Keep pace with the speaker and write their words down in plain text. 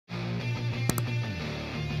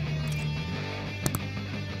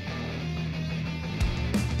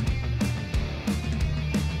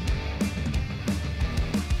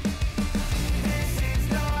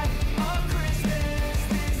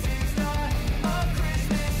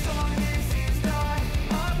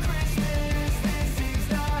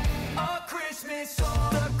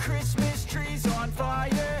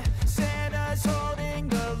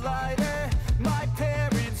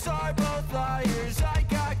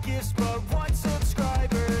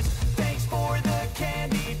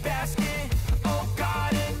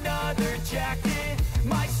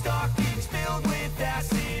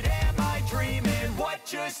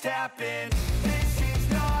happen. This is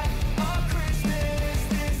not a Christmas.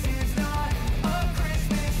 This is not a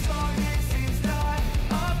Christmas song. This is not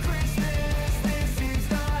a Christmas. This is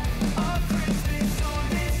not a Christmas song.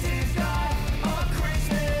 This is not a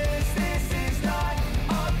Christmas. This is not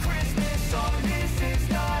a Christmas song. This is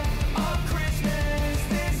not a Christmas.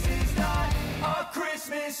 This is not a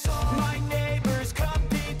Christmas song. My neighbors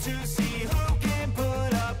compete to see who can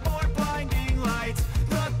put up more blinding lights.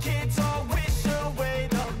 The kids all wish away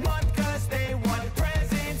the month 'cause they want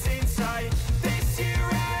presents in sight. This year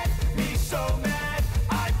had me so mad.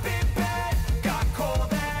 I've been bad, got coal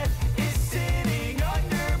that is sitting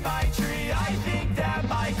under my tree. I think that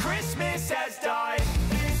my Christmas has died.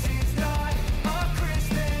 This is not a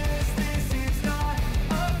Christmas. This is not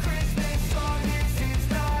a Christmas song. This is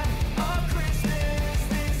not a Christmas.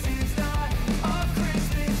 This is not a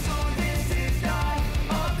Christmas song. This is not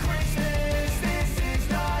a Christmas. This is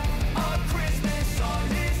not a Christmas song.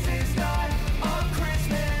 This is not a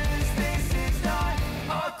Christmas. This is not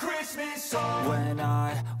a Christmas song. When I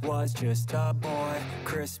was just a boy,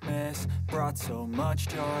 Christmas brought so much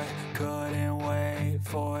joy. Couldn't wait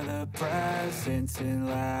for the presents and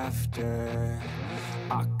laughter.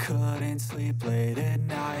 I couldn't sleep late at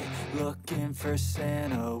night, looking for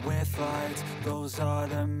Santa with lights. Those are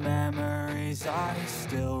the memories I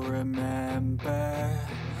still remember.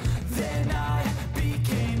 Then I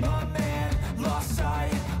became a man, lost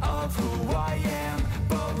sight of who I am.